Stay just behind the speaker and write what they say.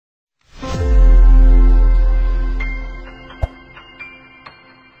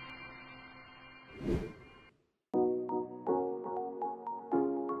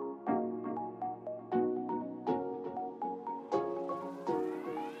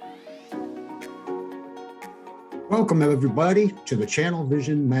Welcome everybody to the Channel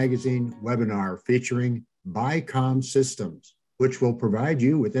Vision Magazine webinar featuring BICOM Systems, which will provide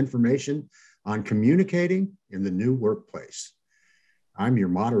you with information on communicating in the new workplace. I'm your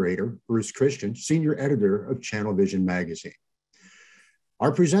moderator, Bruce Christian, Senior Editor of Channel Vision Magazine.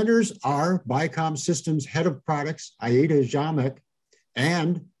 Our presenters are BICOM Systems Head of Products, Aida Jamek,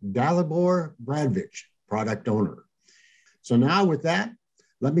 and Dalibor Bradvich, Product Owner. So now with that,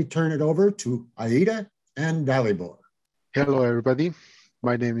 let me turn it over to Aida and Dalibor. Hello, everybody.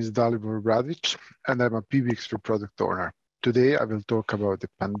 My name is Dalibor Bradvich, and I'm a PBX product owner. Today, I will talk about the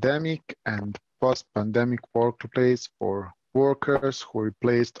pandemic and post-pandemic workplace for workers who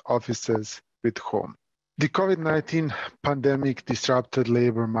replaced offices with home. The COVID-19 pandemic disrupted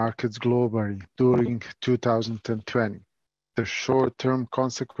labor markets globally during 2020. The short-term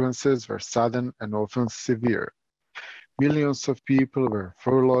consequences were sudden and often severe. Millions of people were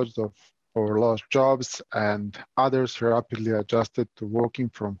furloughed or lost jobs, and others rapidly adjusted to working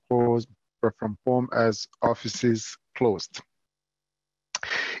from home as offices closed.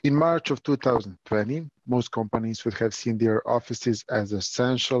 In March of 2020, most companies would have seen their offices as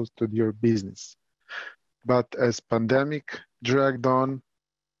essential to their business. But as pandemic dragged on,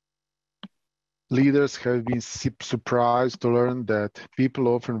 leaders have been surprised to learn that people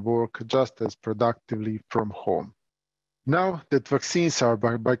often work just as productively from home. Now that vaccines are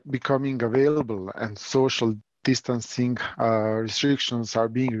becoming available and social distancing restrictions are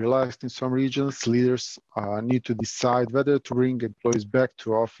being relaxed in some regions, leaders need to decide whether to bring employees back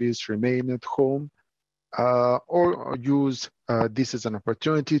to office, remain at home, or use this as an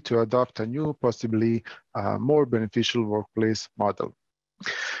opportunity to adopt a new, possibly more beneficial workplace model.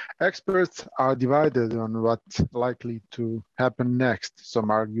 Experts are divided on what's likely to happen next. Some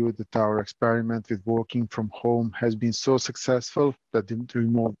argue that our experiment with working from home has been so successful that the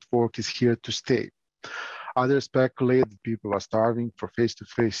remote work is here to stay. Others speculate that people are starving for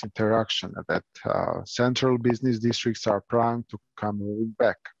face-to-face interaction and that central business districts are primed to come rolling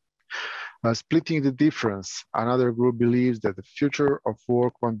back. Splitting the difference, another group believes that the future of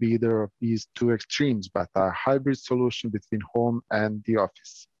work won't be either of these two extremes, but a hybrid solution between home and the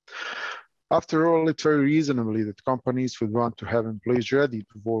office. After all, it's very reasonable that companies would want to have employees ready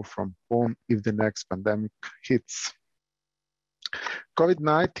to work from home if the next pandemic hits.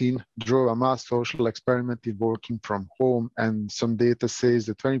 COVID-19 drove a mass social experiment in working from home, and some data says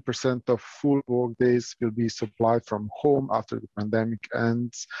that 20% of full workdays will be supplied from home after the pandemic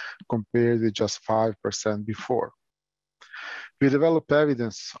ends, compared with just 5% before. We developed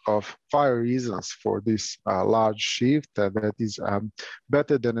evidence of 5 reasons for this large shift, that is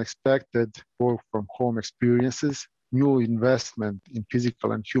better than expected work from home experiences, new investment in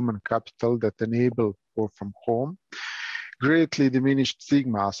physical and human capital that enable work from home, greatly diminished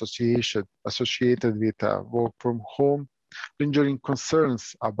stigma associated with work from home, lingering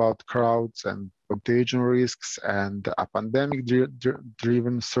concerns about crowds and contagion risks, and a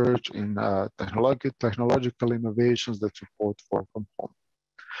pandemic-driven surge in technological innovations that support work from home.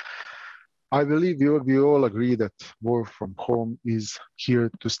 I believe we all agree that work from home is here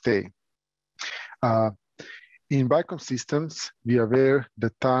to stay. In BICOM Systems, we are aware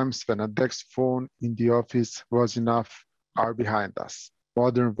that times when a desk phone in the office was enough are behind us.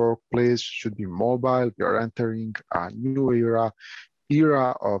 Modern workplace should be mobile. We are entering a new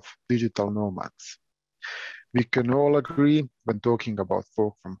era of digital nomads. We can all agree when talking about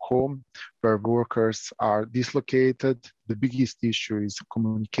work from home, where workers are dislocated, the biggest issue is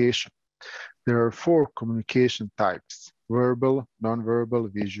communication. There are 4 communication types: verbal, non-verbal,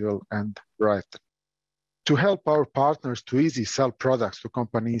 visual, and written. To help our partners to easily sell products to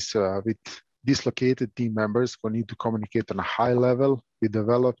companies with dislocated team members who need to communicate on a high level, we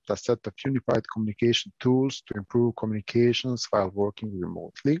developed a set of unified communication tools to improve communications while working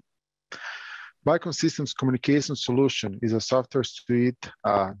remotely. BICOM Systems Communication Solution is a software suite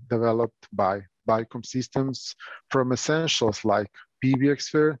developed by BICOM Systems, from essentials like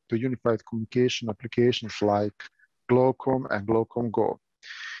PBXware to unified communication applications like Glowcom and Glowcom Go.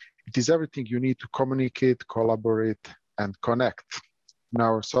 It is everything you need to communicate, collaborate, and connect. In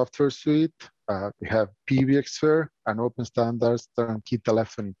our software suite, we have PBXware, an open standards turnkey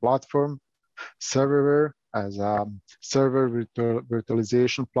telephony platform, Serverware as a server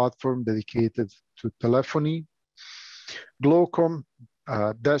virtualization platform dedicated to telephony, Glowcom,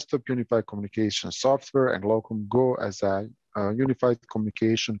 desktop unified communication software, and Glowcom Go as a unified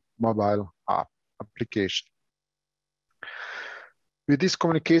communication mobile app application. With this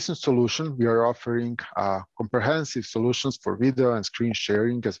communication solution, we are offering comprehensive solutions for video and screen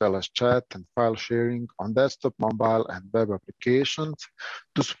sharing, as well as chat and file sharing on desktop, mobile, and web applications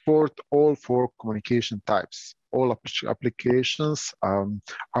to support all 4 communication types. all applications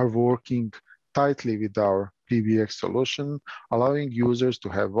are working tightly with our PBX solution, allowing users to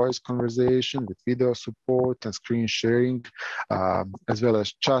have voice conversation with video support and screen sharing, as well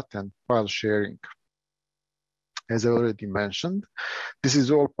as chat and file sharing. As I already mentioned, this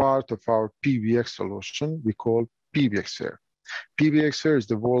is all part of our PBX solution we call PBXware. PBXware is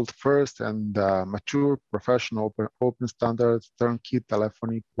the world's first and mature professional open standard turnkey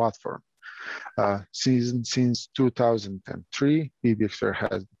telephony platform. Since 2003, PBXware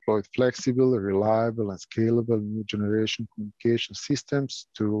has deployed flexible, reliable, and scalable new generation communication systems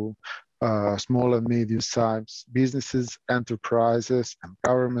to small and medium-sized businesses, enterprises, and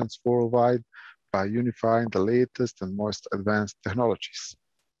governments worldwide by unifying the latest and most advanced technologies.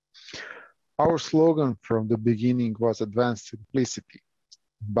 Our slogan from the beginning was advanced simplicity.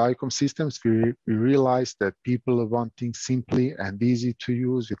 By Viacom Systems, we realized that people are wanting simply and easy to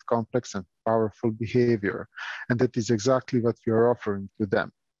use with complex and powerful behavior, and that is exactly what we are offering to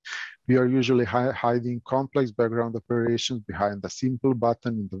them. We are usually hiding complex background operations behind a simple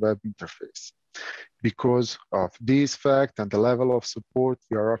button in the web interface. Because of this fact and the level of support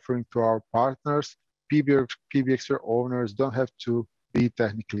we are offering to our partners, PBXware owners don't have to be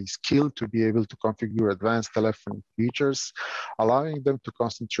technically skilled to be able to configure advanced telephony features, allowing them to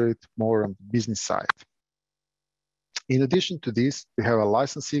concentrate more on the business side. In addition to this, we have a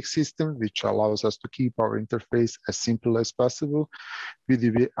licensing system which allows us to keep our interface as simple as possible with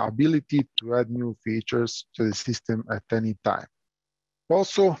the ability to add new features to the system at any time.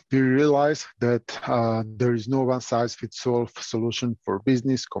 Also, we realize that there is no one-size-fits-all solution for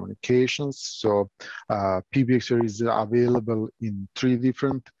business communications. So PBXware is available in 3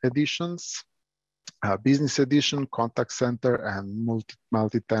 different editions: Business Edition, Contact Center, and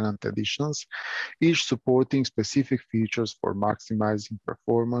multi-tenant editions, each supporting specific features for maximizing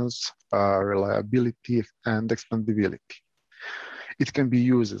performance, reliability, and expandability. It can be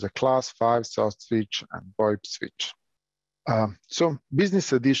used as a Class 5 soft switch and VoIP switch. So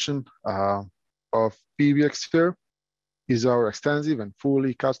Business Edition of PBXware is our extensive and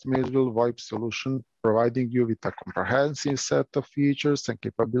fully customizable VoIP solution, providing you with a comprehensive set of features and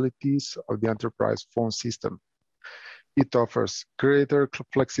capabilities of the enterprise phone system. It offers greater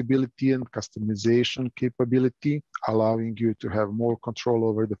flexibility and customization capability, allowing you to have more control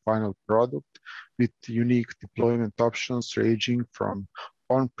over the final product with unique deployment options ranging from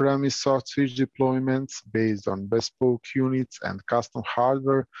on-premise soft switch deployments based on bespoke units and custom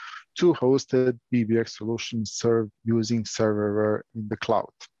hardware to hosted PBX solutions served using serverware in the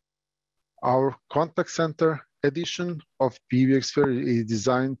cloud. Our Contact Center edition of PBXware is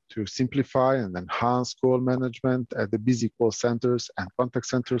designed to simplify and enhance call management at the busy call centers and contact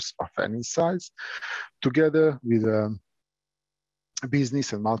centers of any size. Together with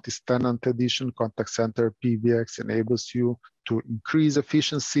Business and Multi-Tenant Edition, Contact Center PBX enables you to increase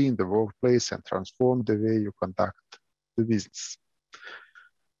efficiency in the workplace and transform the way you conduct the business.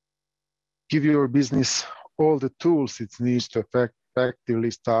 Give your business all the tools it needs to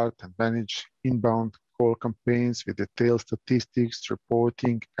effectively start and manage inbound call campaigns with detailed statistics,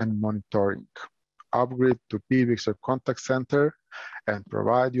 reporting, and monitoring. Upgrade to PBXware Contact Center and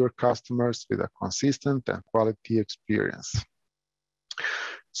provide your customers with a consistent and quality experience.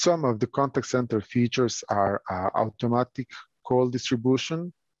 Some of the contact center features are automatic call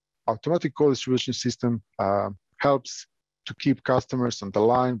distribution. Automatic call distribution system helps to keep customers on the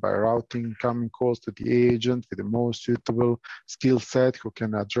line by routing incoming calls to the agent with the most suitable skill set who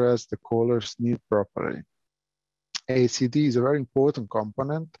can address the caller's need properly. ACD is a very important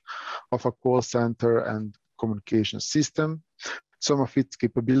component of a call center and communication system. Some of its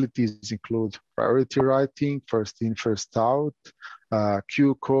capabilities include priority writing, first in, first out,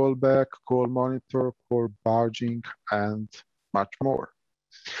 queue callback, call monitor, call barging, and much more.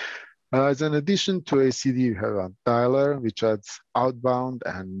 As an addition to ACD, we have a dialer, which adds outbound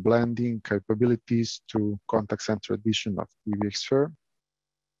and blending capabilities to Contact Center edition of PBXware.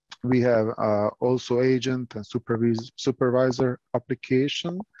 We have also agent and supervisor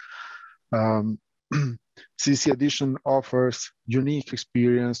application. CC Edition offers unique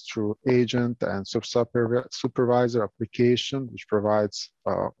experience through agent and supervisor application, which provides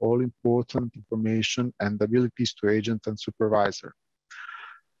all important information and abilities to agent and supervisor.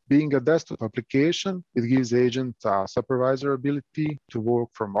 Being a desktop application, it gives agent supervisor ability to work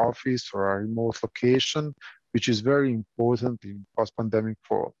from office or a remote location, which is very important in post-pandemic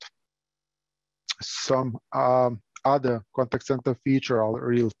world. Some other contact center feature are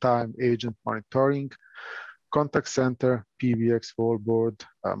real-time agent monitoring, contact center, PBX wallboard,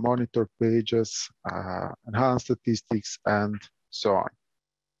 monitor pages, enhanced statistics, and so on.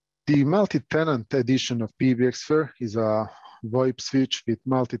 The multi-tenant edition of PBXware is a VoIP switch with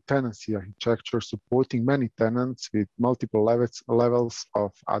multi-tenancy architecture supporting many tenants with multiple levels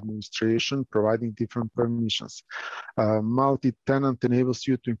of administration, providing different permissions. Multi-tenant enables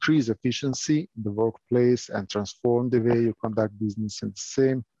you to increase efficiency in the workplace and transform the way you conduct business in the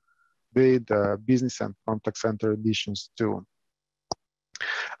same way the business and contact center editions do.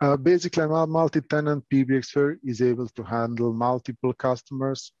 Basically, a multi-tenant PBXware is able to handle multiple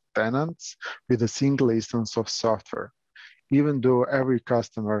customers, tenants, with a single instance of software. Even though every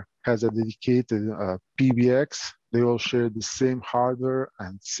customer has a dedicated PBX, they all share the same hardware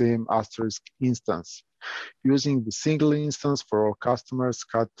and same asterisk instance. Using the single instance for all customers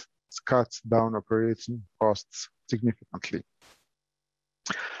cuts down operating costs significantly.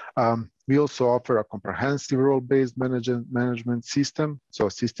 We also offer a comprehensive role-based management system, so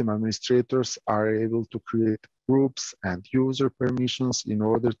system administrators are able to create groups and user permissions in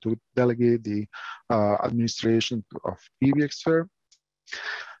order to delegate the administration of PBXware.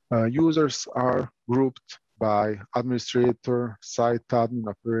 Users are grouped by administrator, site admin,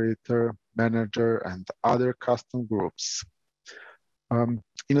 operator, manager, and other custom groups.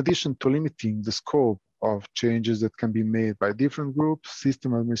 In addition to limiting the scope of changes that can be made by different groups,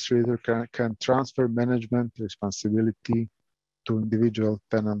 system administrator can transfer management responsibility to individual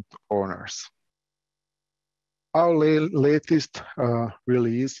tenant owners. Our latest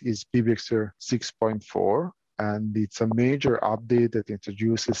release is PBXware 6.4, and it's a major update that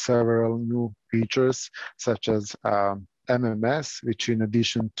introduces several new features, such as MMS, which in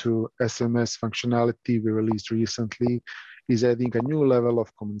addition to SMS functionality we released recently, is adding a new level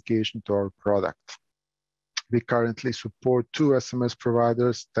of communication to our product. We currently support 2 SMS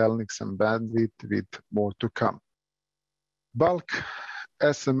providers, Telnix and Bandwidth, with more to come. Bulk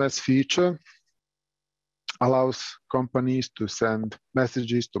SMS feature allows companies to send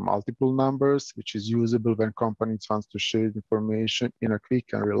messages to multiple numbers, which is usable when companies want to share information in a quick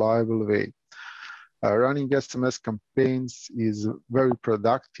and reliable way. Running SMS campaigns is very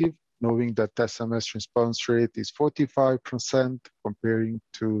productive, knowing that SMS response rate is 45% comparing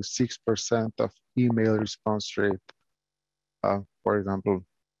to 6% of email response rate, for example.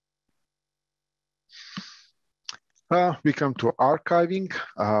 We come to archiving.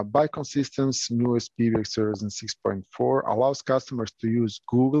 Bicom Systems' newest PBX version 6.4 allows customers to use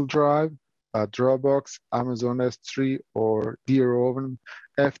Google Drive, Dropbox, Amazon S3, or Dear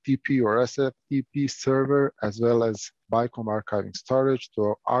FTP or SFTP server, as well as Bicom archiving storage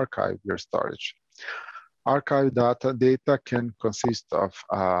to archive your storage. Archive data can consist of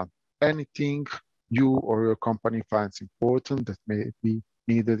anything you or your company finds important that may be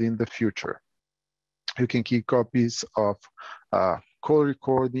needed in the future. You can keep copies of call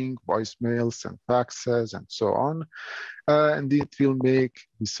recording, voicemails, and faxes, and so on. And it will make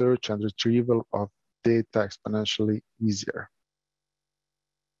the search and retrieval of data exponentially easier.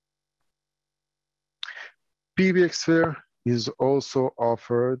 PBXware is also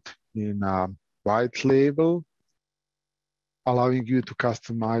offered in white label, allowing you to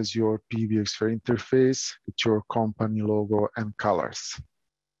customize your PBXware interface with your company logo and colors.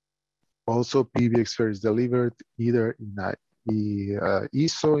 Also, PBXware is delivered either in an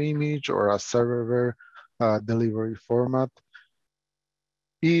ISO image or a serverware delivery format,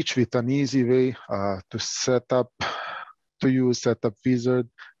 each with an easy way to use setup wizard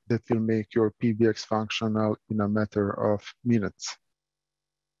that will make your PBX functional in a matter of minutes.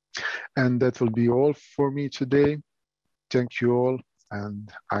 And that will be all for me today. Thank you all,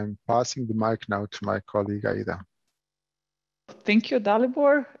 and I'm passing the mic now to my colleague Aida. Thank you,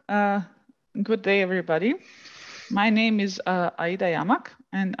 Dalibor. Good day, everybody. My name is Aida Yamak,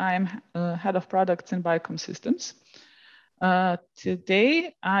 and I'm head of products in Bicom Systems.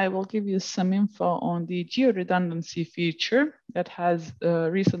 Today, I will give you some info on the geo-redundancy feature that has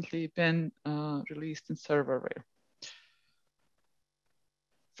recently been released in serverware.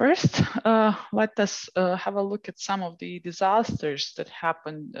 First, let us have a look at some of the disasters that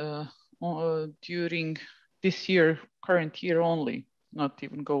happened during this year, current year only, not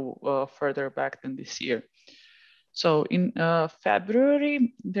even go further back than this year. So in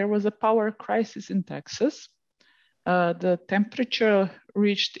February, there was a power crisis in Texas. The temperature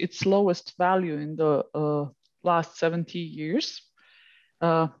reached its lowest value in the last 70 years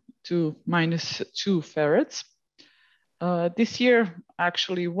to -2 farads. This year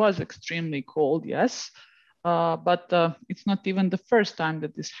actually was extremely cold, yes, but it's not even the first time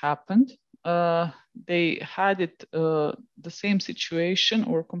that this happened. They had it the same situation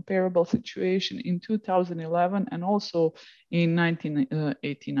or comparable situation in 2011 and also in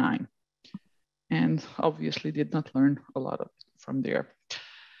 1989. And obviously did not learn a lot from there.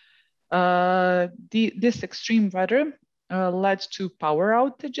 This extreme weather led to power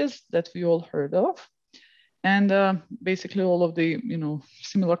outages that we all heard of, and basically all of the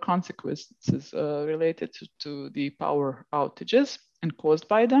similar consequences related to the power outages and caused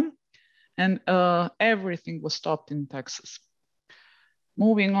by them, and everything was stopped in Texas.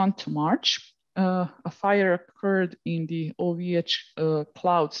 Moving on to March, a fire occurred in the OVH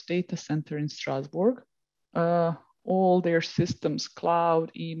Cloud's data center in Strasbourg. All their systems,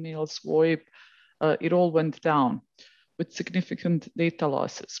 cloud, emails, VoIP, it all went down with significant data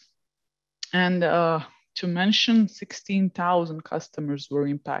losses. And to mention, 16,000 customers were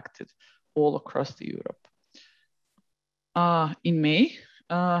impacted all across Europe. In May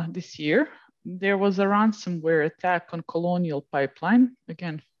this year, there was a ransomware attack on Colonial Pipeline.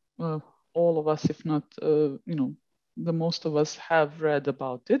 Again, all of us, if not, the most of us have read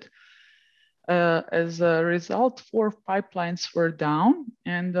about it. As a result, 4 pipelines were down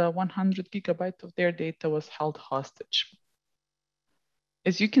and 100 gigabytes of their data was held hostage.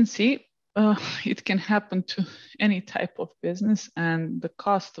 As you can see, it can happen to any type of business, and the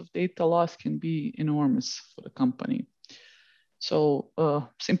cost of data loss can be enormous for the company. So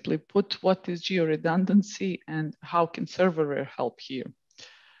simply put, what is geo-redundancy and how can serverware help here?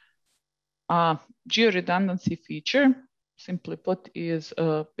 Geo-redundancy feature, simply put, is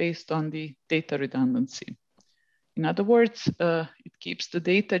based on the data redundancy. In other words, it keeps the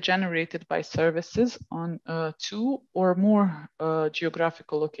data generated by services on 2 or more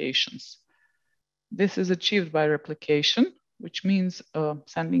geographical locations. This is achieved by replication, which means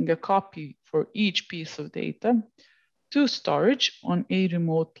sending a copy for each piece of data to storage on a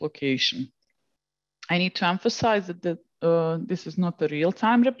remote location. I need to emphasize that this is not a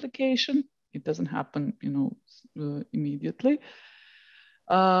real-time replication. It doesn't happen, immediately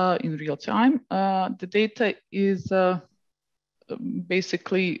in real time. The data is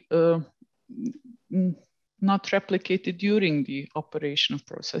basically not replicated during the operation of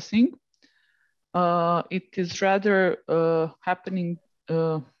processing. It is rather happening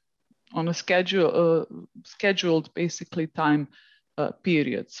on a scheduled basically time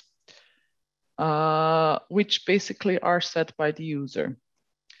periods, which basically are set by the user.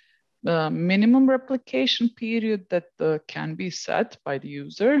 The minimum replication period that can be set by the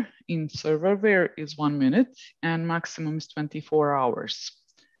user in serverware is 1 minute and maximum is 24 hours.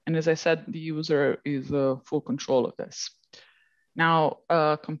 And as I said, the user is full control of this. Now,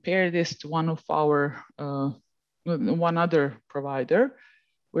 compare this to one other provider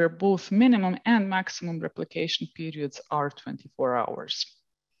where both minimum and maximum replication periods are 24 hours.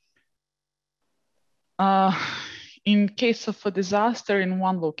 In case of a disaster in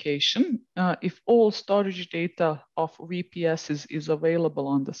one location, if all storage data of VPS is available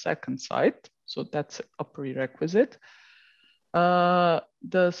on the second site, so that's a prerequisite,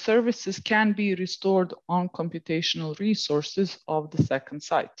 the services can be restored on computational resources of the second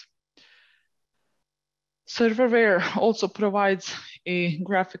site. Serverware also provides a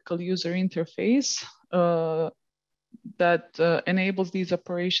graphical user interface that enables these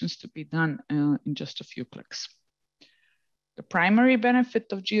operations to be done in just a few clicks. The primary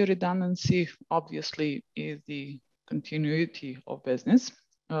benefit of geo-redundancy, obviously, is the continuity of business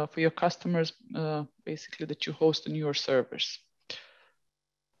for your customers, basically that you host on your servers.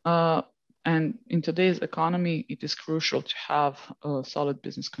 And in today's economy, it is crucial to have a solid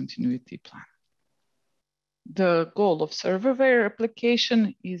business continuity plan. The goal of serverware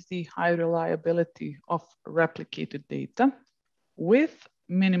replication is the high reliability of replicated data with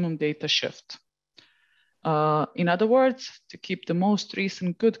minimum data shift. In other words, to keep the most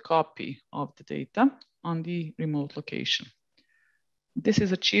recent good copy of the data on the remote location. This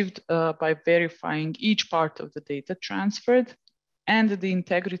is achieved by verifying each part of the data transferred and the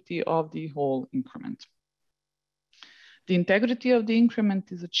integrity of the whole increment. The integrity of the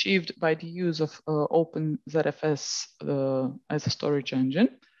increment is achieved by the use of OpenZFS as a storage engine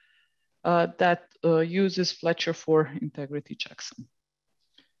that uses Fletcher for integrity checksum.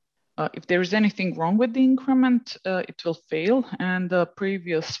 If there is anything wrong with the increment, it will fail and the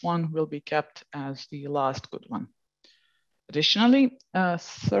previous one will be kept as the last good one. Additionally,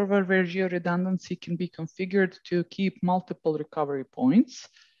 serverware geo-redundancy can be configured to keep multiple recovery points.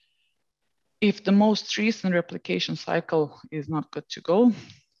 If the most recent replication cycle is not good to go,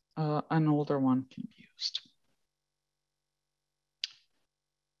 an older one can be used.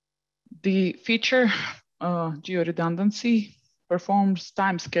 The feature geo-redundancy performs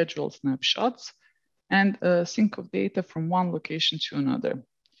time schedule snapshots and sync of data from one location to another.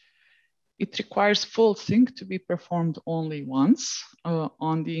 It requires full sync to be performed only once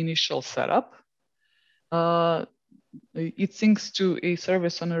on the initial setup. it syncs to a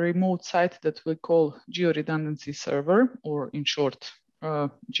service on a remote site that we call Geo-redundancy server, or in short,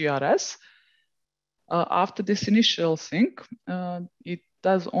 GRS. After this initial sync, it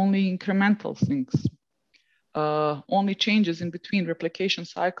does only incremental syncs. Only changes in between replication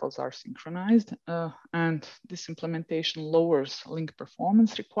cycles are synchronized, and this implementation lowers link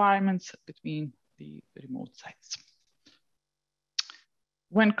performance requirements between the remote sites.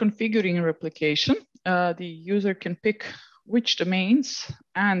 When configuring a replication, the user can pick which domains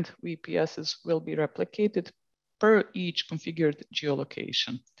and VPSs will be replicated per each configured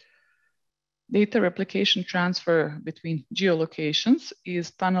geolocation. Data replication transfer between geolocations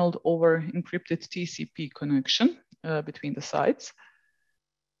is tunneled over encrypted TCP connection between the sites.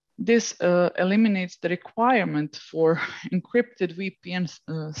 This eliminates the requirement for encrypted VPN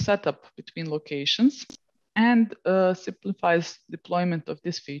setup between locations and simplifies deployment of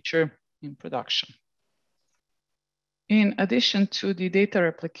this feature in production. In addition to the data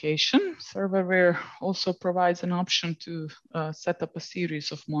replication, serverware also provides an option to set up a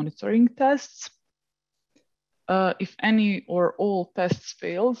series of monitoring tests. If any or all tests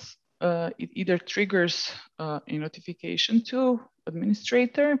fails, it either triggers a notification to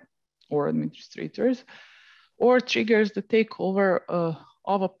administrator or administrators, or triggers the takeover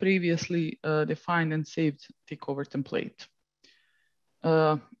of a previously defined and saved takeover template.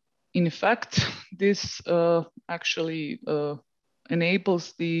 In effect, this actually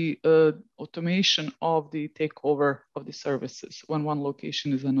enables the automation of the takeover of the services when one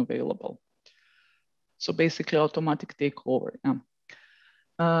location is unavailable. So basically automatic takeover.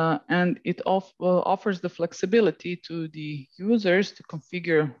 And it offers the flexibility to the users to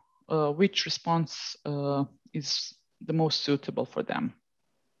configure which response is the most suitable for them.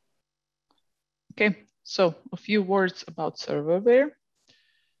 Okay, so a few words about serverware.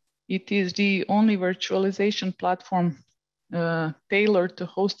 It is the only virtualization platform tailored to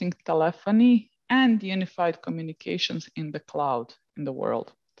hosting telephony and unified communications in the cloud in the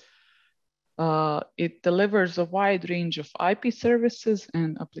world. It delivers a wide range of IP services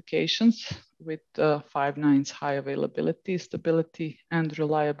and applications with 5 nines high availability, stability, and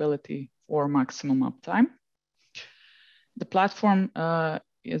reliability for maximum uptime. The platform,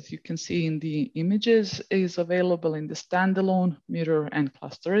 as you can see in the images, is available in the standalone, mirror, and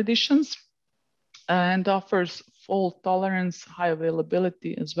cluster editions, and offers fault tolerance, high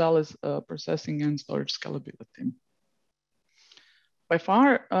availability, as well as processing and storage scalability. By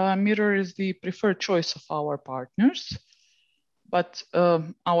far, mirror is the preferred choice of our partners, but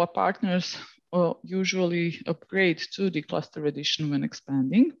our partners usually upgrade to the cluster edition when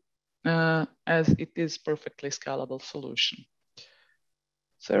expanding, as it is perfectly scalable solution.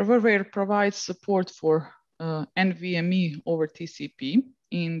 Serverware provides support for NVMe over TCP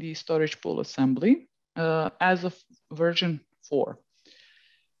in the storage pool assembly as of version 4.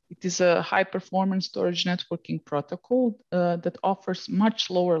 It is a high-performance storage networking protocol that offers much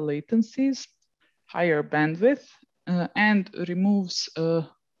lower latencies, higher bandwidth, and removes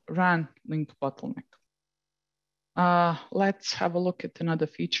RAN link bottleneck. Let's have a look at another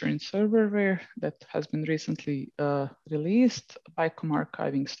feature in serverware that has been recently released, BICOM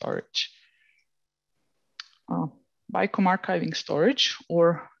archiving storage. BICOM archiving storage,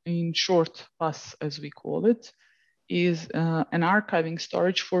 or in short, BUS as we call it, is an archiving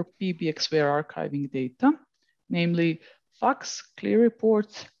storage for PBXware archiving data, namely fax, clear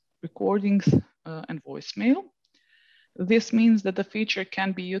reports, recordings, and voicemail. This means that the feature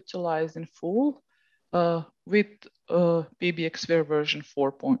can be utilized in full with PBXware version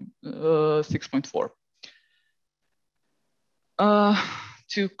 6.4.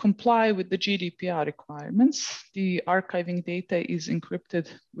 To comply with the GDPR requirements, the archiving data is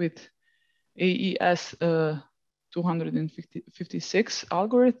encrypted with AES 256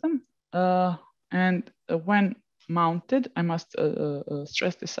 algorithm, and when mounted, I must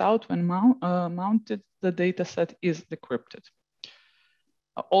stress this out, when mounted, the data set is decrypted.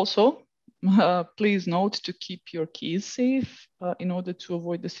 Also, please note to keep your keys safe in order to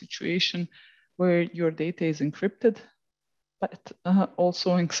avoid the situation where your data is encrypted, but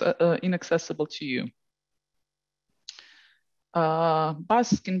also inaccessible to you.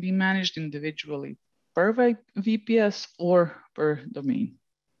 BUS can be managed individually per VPS or per domain.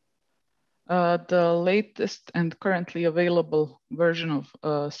 The latest and currently available version of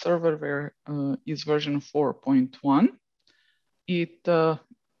serverware is version 4.1. It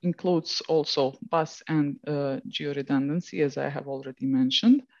includes also BUS and geo-redundancy, as I have already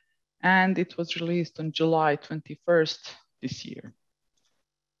mentioned, and it was released on July 21st this year.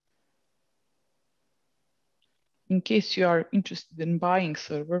 In case you are interested in buying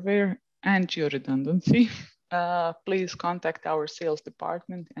serverware and geo-redundancy, please contact our sales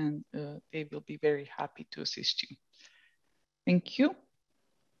department and they will be very happy to assist you. Thank you.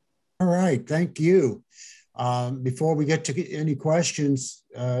 All right, thank you. Before we get to any questions,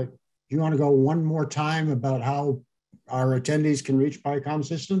 you want to go one more time about how our attendees can reach BICOM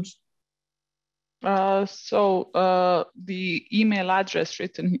Systems? The email address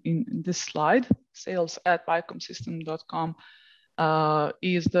written in this slide, sales@bicomsystem.com,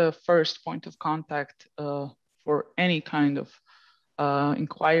 is the first point of contact for any kind of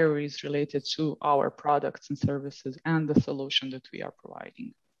inquiries related to our products and services and the solution that we are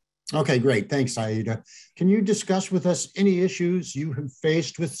providing. Okay, great. Thanks, Aida. Can you discuss with us any issues you have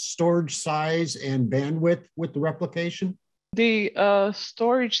faced with storage size and bandwidth with the replication? The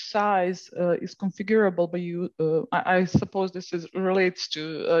storage size is configurable by you. I suppose this relates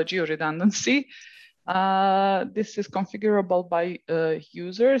to geo-redundancy. This is configurable by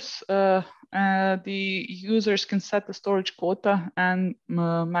users. The users can set the storage quota and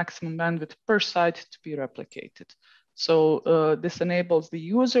maximum bandwidth per site to be replicated. So this enables the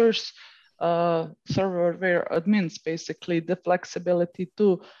users, server-aware admins, basically the flexibility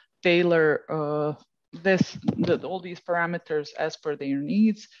to tailor all these parameters as per their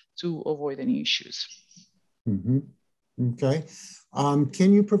needs to avoid any issues. Mm-hmm. Okay.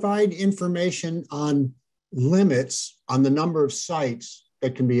 Can you provide information on limits on the number of sites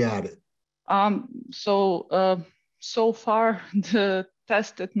that can be added? So far, the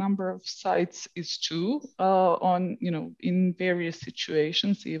tested number of sites is 2 in various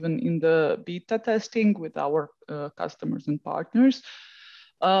situations, even in the beta testing with our customers and partners.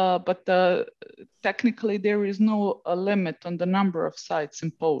 But technically, there is no limit on the number of sites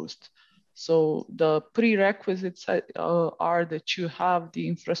imposed. So the prerequisites are that you have the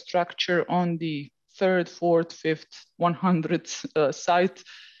infrastructure on the 3rd, 4th, 5th, 100th site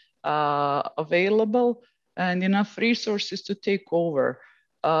available and enough resources to take over.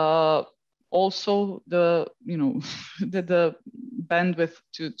 Also, the bandwidth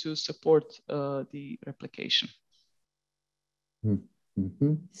to support the replication.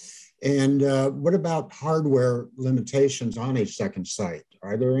 Mm-hmm. And what about hardware limitations on a second site?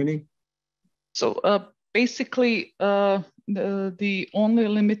 Are there any? So basically, the only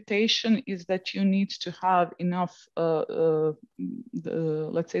limitation is that you need to have enough,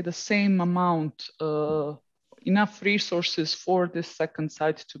 let's say, the same amount, enough resources for this second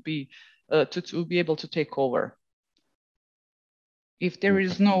site to be able to take over. If there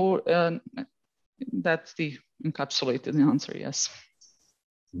is no, that's the encapsulated answer, yes.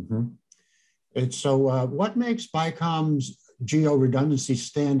 Mm-hmm. And so what makes BICOM's geo-redundancy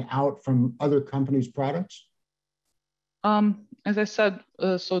stand out from other companies' products? As I said,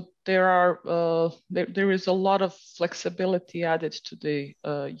 so there is a lot of flexibility added to the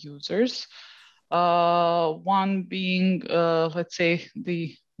users. One being, let's say,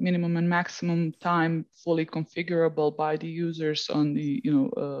 the minimum and maximum time fully configurable by the users on the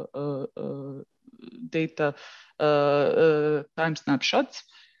data time snapshots.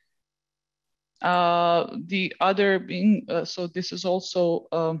 The other being, so this is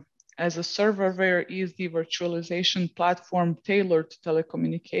also as a serverware is the virtualization platform tailored to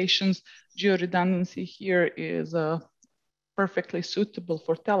telecommunications. Geo-redundancy here is perfectly suitable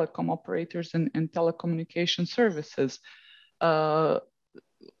for telecom operators and telecommunication services.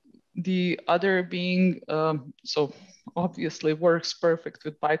 The other being, so obviously works perfect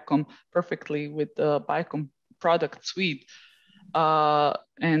with BICOM, perfectly with the BICOM product suite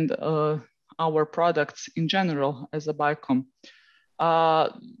and our products in general as a BICOM.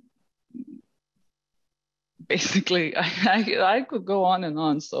 Basically, I could go on and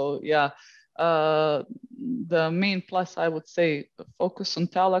on. So yeah, the main plus, I would say, focus on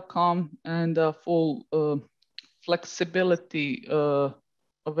telecom and full flexibility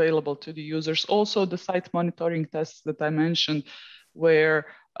available to the users. Also, the site monitoring tests that I mentioned, where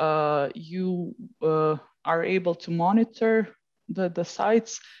you are able to monitor the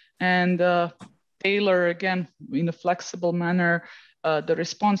sites and tailor, again, in a flexible manner, the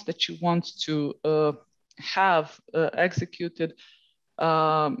response that you want to have executed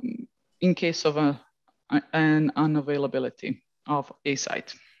in case of an unavailability of a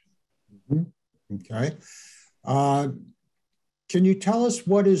site. Mm-hmm. Okay. Can you tell us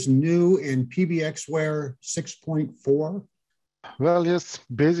what is new in PBXware 6.4? Well, yes.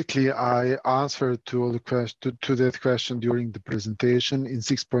 Basically, I answered to that question during the presentation. In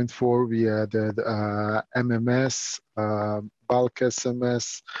 6.4, we added MMS, bulk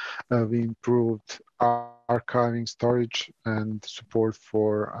SMS. We improved archiving storage and support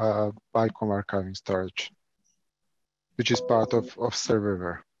for BICOM archiving storage, which is part of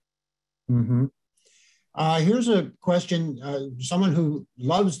serverware. Mm-hmm. Here's a question. Someone who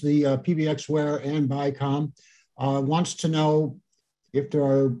loves the PBXware and BICOM wants to know if there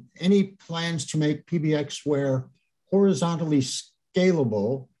are any plans to make PBXware horizontally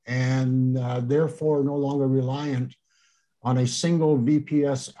scalable and therefore no longer reliant on a single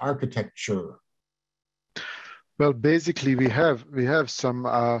VPS architecture. Well, basically, we have some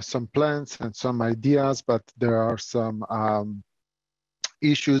plans and some ideas, but there are some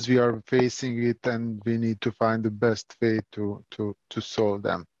issues we are facing it, and we need to find the best way to solve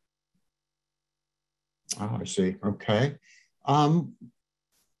them. Oh, I see. Okay.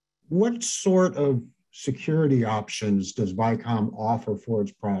 What sort of security options does BICOM offer for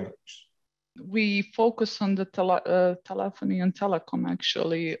its products? We focus on the telephony and telecom,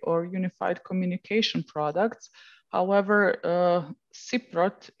 actually, or unified communication products. However,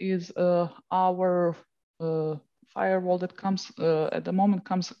 CPROT is our firewall that comes at the moment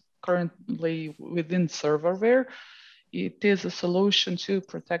comes currently within serverware. It is a solution to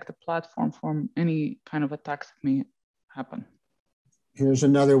protect the platform from any kind of attacks that may happen. Here's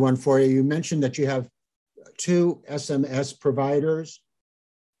another one for you. You mentioned that you have 2 SMS providers,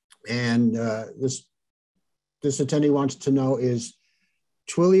 and this attendee wants to know, is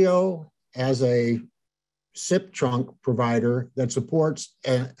Twilio as a SIP trunk provider that supports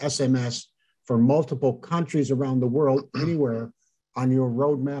an SMS for multiple countries around the world, anywhere on your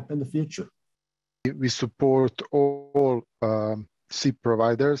roadmap in the future? We support all SIP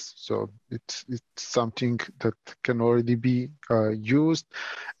providers, so it's something that can already be used,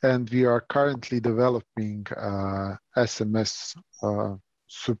 and we are currently developing SMS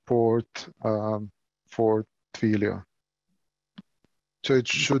support for Twilio. So it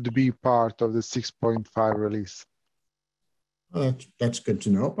should be part of the 6.5 release. That's good to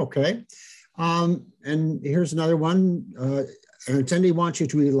know. Okay. And here's another one. An attendee wants you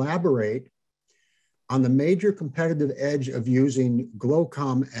to elaborate on the major competitive edge of using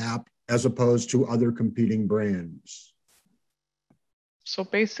Glocom app as opposed to other competing brands. So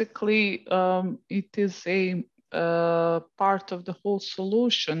basically, it is a part of the whole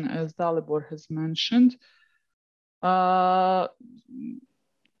solution, as Dalibor has mentioned.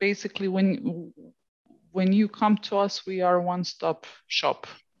 Basically, when you come to us, we are a one-stop shop.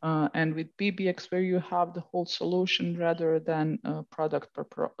 And with PBXware, you have the whole solution rather than product per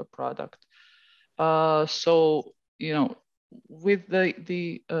product. So, you know, with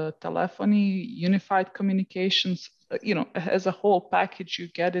the telephony, unified communications, you know, as a whole package, you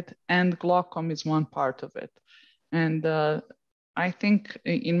get it, and Glocom is one part of it. And I think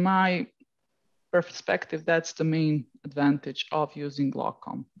in my perspective, that's the main advantage of using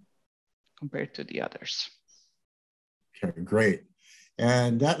Glocom compared to the others. Okay, great.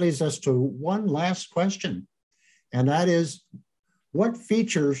 And that leads us to one last question, and that is, what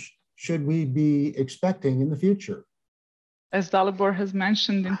features should we be expecting in the future? As Dalibor has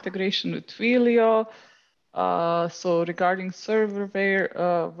mentioned, integration with Twilio. So regarding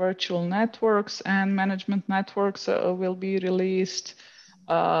serverware, virtual networks and management networks will be released.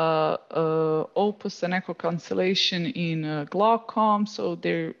 Opus and Echo cancellation in Glocom. So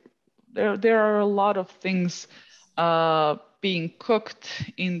there are a lot of things being cooked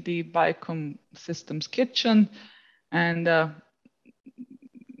in the BICOM systems kitchen, and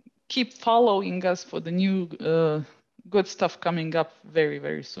keep following us for the new good stuff coming up very,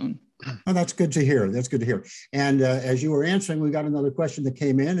 very soon. Oh, that's good to hear. That's good to hear. And as you were answering, we got another question that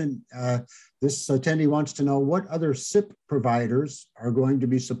came in, and this attendee wants to know what other SIP providers are going to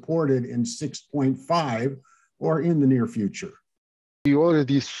be supported in 6.5 or in the near future. We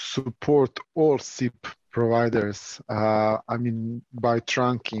already support all SIP providers. I mean, by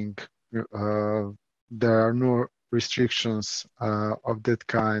trunking, there are no restrictions of that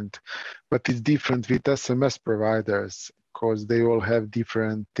kind, but it's different with SMS providers because they all have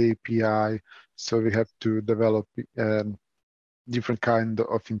different API. So we have to develop different kind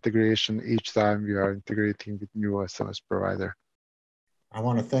of integration each time we are integrating with new SMS provider. I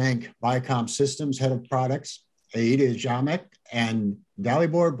want to thank BICOM Systems Head of Products, Aida Jamek and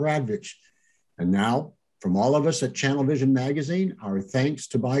Dalibor Bradvich. And now, from all of us at Channel Vision Magazine, our thanks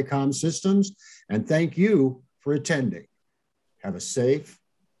to BICOM Systems, and thank you for attending. Have a safe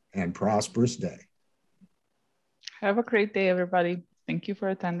and prosperous day. Have a great day, everybody. Thank you for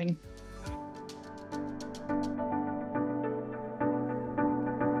attending.